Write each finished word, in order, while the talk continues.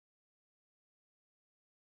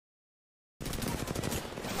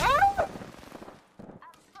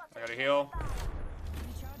Gotta heal.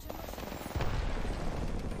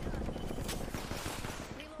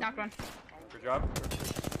 Knocked one. Good job.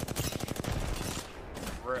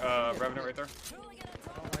 Revenant right there.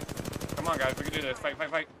 Come on, guys. We can do this. Fight, fight,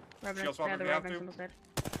 fight. Revenant. Shield swap Yeah, if the you have Revenant's to. almost dead.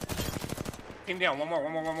 Team down. One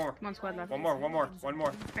more. One squad left. One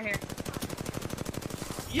more. Right here.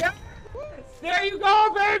 Yeah! There you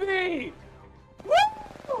go, baby!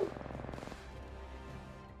 Woo!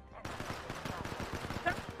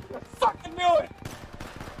 I fucking knew it!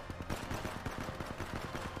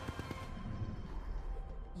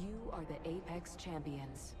 You are the Apex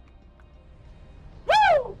Champions.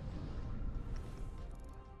 Woo!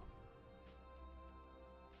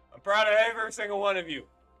 I'm proud of every single one of you.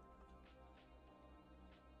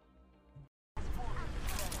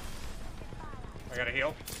 I gotta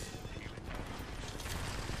heal.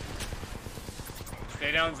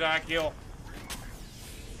 Stay down, Zach. Heal.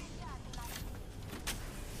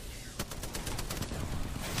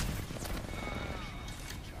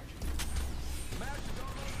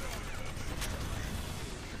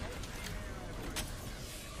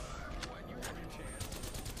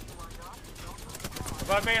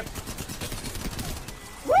 Above me.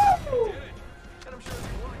 Woo! And I'm sure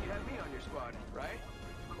if you want, you have me on your squad, right?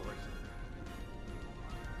 Of course.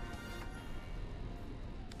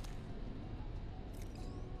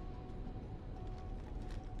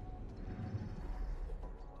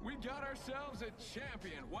 We got ourselves a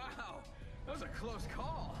champion. Wow, that was a close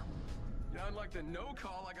call. Yeah, unlike the no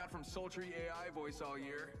call I got from sultry AI voice all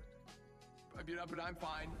year. But I'm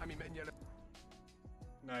fine. I mean, you know.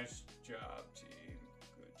 Nice job, team.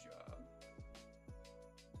 Good job.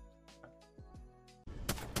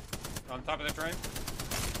 On top of the train.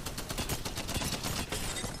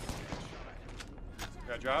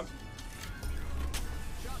 Good job.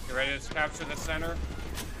 Get ready to capture the center.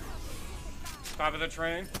 Top of the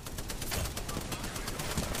train.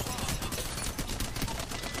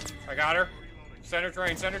 I got her. Center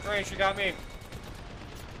train, she got me.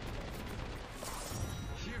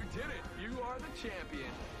 You did it. You are the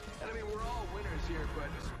champion. And I mean, we're all winners here, but...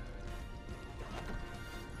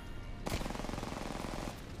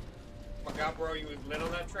 Oh my god, bro, you was lit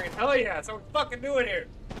on that train. Hell yeah, that's what we're fucking doing here.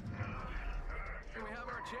 And we have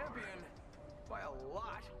our champion by a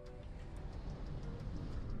lot.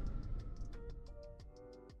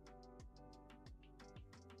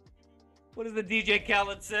 What does the DJ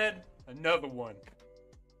Khaled said? Another one.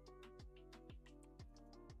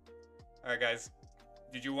 Alright, guys.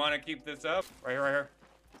 Did you want to keep this up? Right here, right here.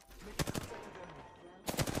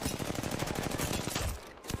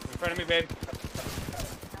 In front of me, babe.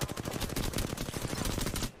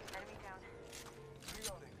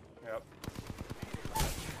 Yep.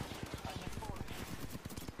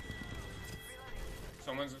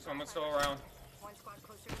 Someone's still around.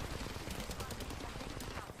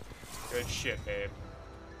 Good shit, babe.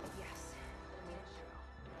 Yes.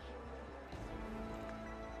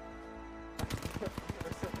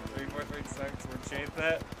 3, 4, 3 seconds. We'll change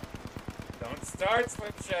that. Don't start,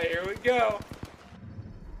 Slipshot. Here we go.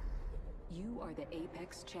 You are the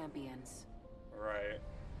Apex Champions. Right.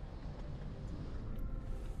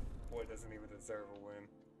 Boy doesn't even deserve a win.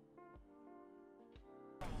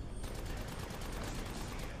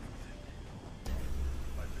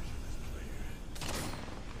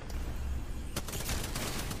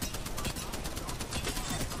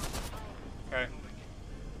 Okay.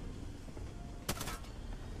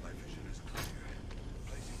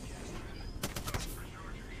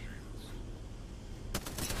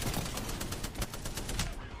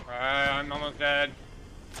 Alright, I'm almost dead.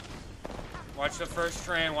 Watch the first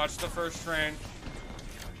train, watch the first train.